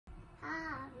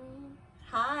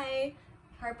Hi,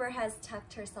 Harper has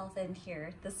tucked herself in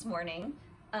here this morning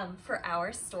for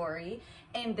our story,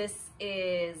 and this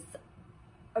is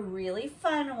a really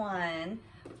fun one,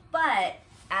 but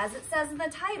as it says in the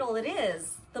title, it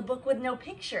is the book with no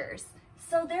pictures.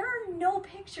 So there are no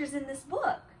pictures in this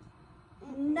book.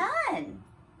 None.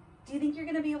 Do you think you're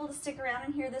going to be able to stick around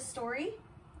and hear this story?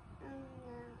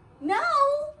 No. No?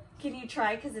 Can you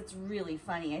try? Because it's really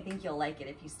funny. I think you'll like it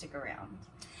if you stick around.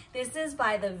 This is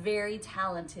by the very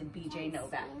talented B.J.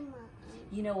 Novak.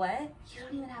 You know what? You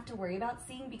don't even have to worry about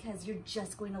seeing because you're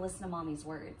just going to listen to Mommy's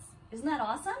words. Isn't that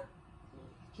awesome?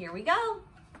 Here we go.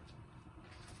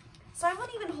 So I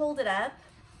won't even hold it up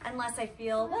unless I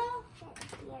feel, well,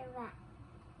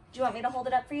 do you want me to hold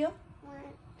it up for you?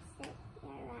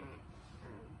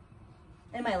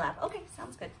 In my lap. Okay,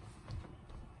 sounds good.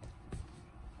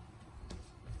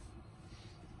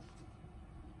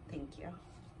 Thank you.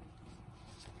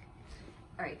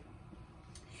 All right.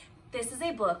 This is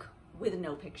a book with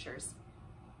no pictures.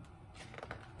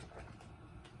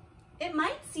 It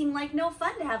might seem like no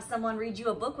fun to have someone read you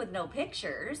a book with no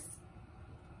pictures.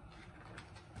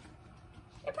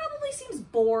 It probably seems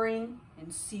boring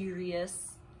and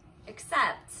serious,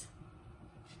 except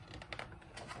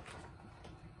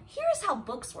here's how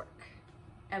books work.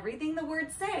 Everything the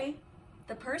words say,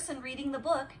 the person reading the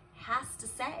book has to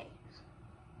say.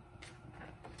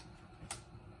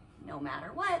 No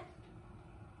matter what.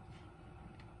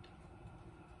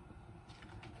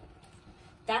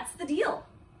 That's the deal.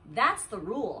 That's the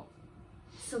rule.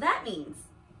 So that means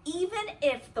even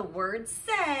if the words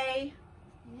say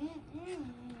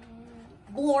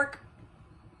blork.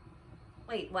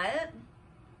 Wait, what?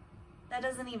 That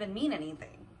doesn't even mean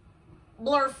anything.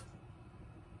 Blurf.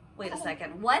 Wait a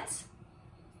second. What?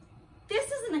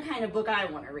 This isn't the kind of book I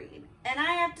want to read. And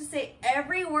I have to say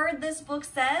every word this book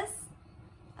says?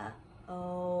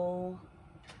 Uh-oh.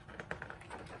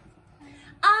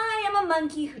 I am a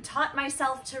monkey who taught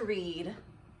myself to read.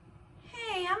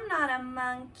 Hey, I'm not a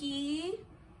monkey.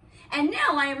 And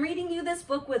now I am reading you this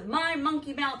book with my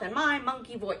monkey mouth and my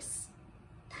monkey voice.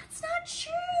 That's not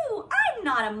true. I'm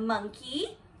not a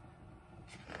monkey.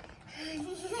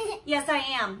 Yes, I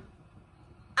am.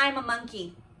 I'm a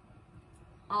monkey.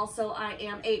 Also, I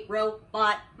am a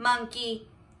robot monkey.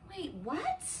 Wait,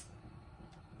 what?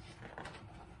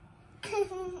 And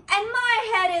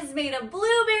my head is made of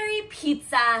blueberry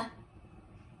pizza.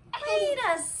 Wait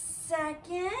a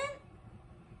second.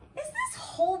 Is this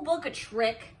whole book a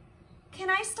trick? Can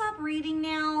I stop reading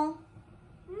now?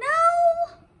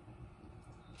 No.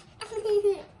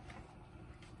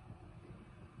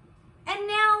 And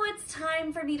now it's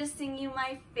time for me to sing you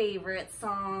my favorite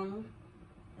song.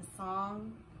 A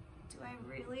song? Do I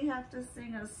really have to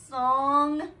sing a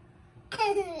song?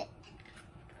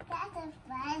 That's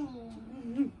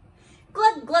funny.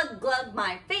 Glug, glug, glug,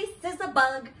 my face is a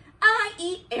bug. I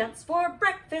eat ants for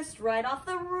breakfast right off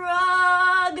the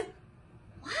rug.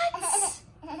 What?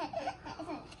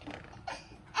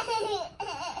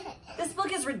 This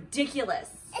book is ridiculous.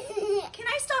 Can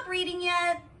I stop reading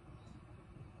yet?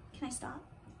 Can I stop?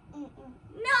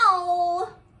 No.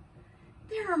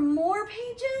 There are more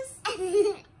pages?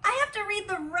 I have to read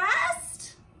the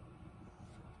rest?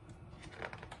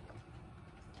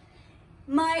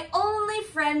 My only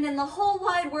friend in the whole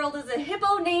wide world is a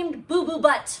hippo named Boo Boo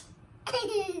Butt.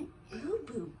 Boo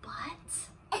Boo Butt?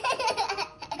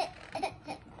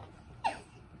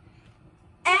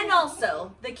 And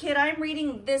also, the kid I'm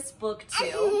reading this book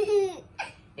to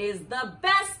is the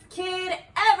best kid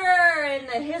ever in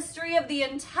the history of the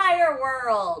entire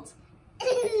world.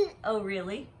 Oh,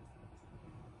 really?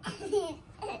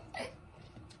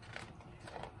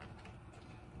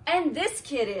 And this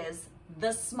kid is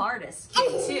the smartest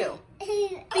kid too.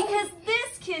 Because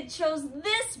this kid chose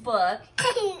this book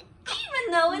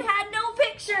even though it had no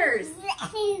pictures.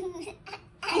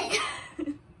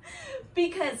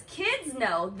 Because kids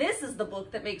know this is the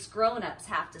book that makes grown-ups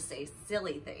have to say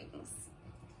silly things.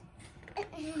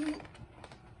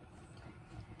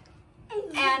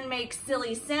 And make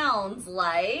silly sounds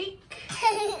like...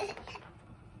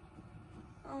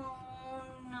 Oh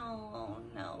no,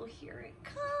 no, here it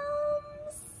comes.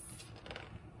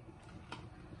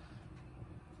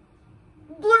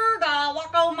 Blurga,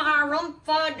 wacko my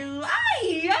rumfa do,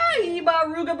 ay,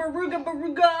 baruga, baruga,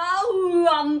 baruga,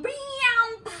 bam,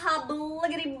 pa,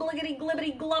 bliggity, bliggity,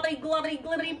 glibbity, globbity, globbity,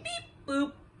 glibbity, beep,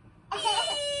 boop,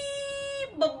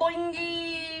 beep,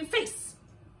 boingy, face.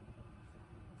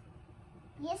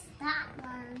 You stop,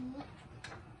 Mommy.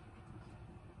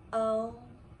 Oh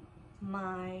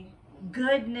my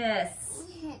goodness.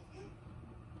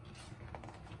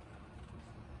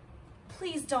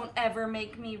 please don't ever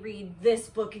make me read this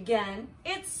book again.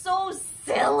 It's so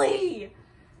silly.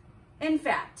 In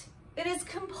fact, it is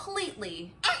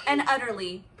completely and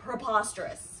utterly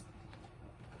preposterous.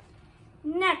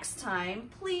 Next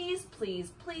time, please,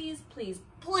 please, please, please,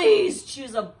 please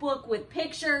choose a book with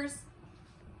pictures.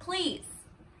 Please,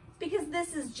 because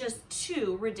this is just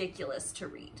too ridiculous to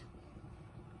read.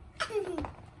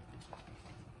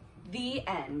 The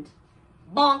end.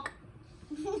 Bonk.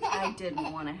 I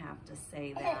didn't want to have to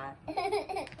say that.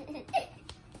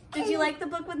 Did you like the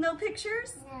book with no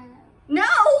pictures? No.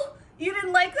 No? You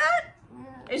didn't like that? No.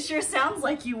 It sure sounds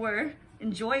like you were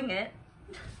enjoying it.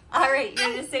 All right, you're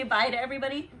going to say bye to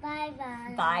everybody?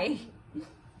 Bye-bye. Bye.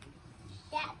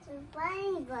 That's a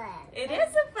funny book. It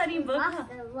is a funny book. Huh?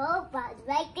 The robot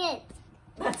like it.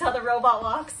 That's how the robot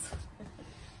walks.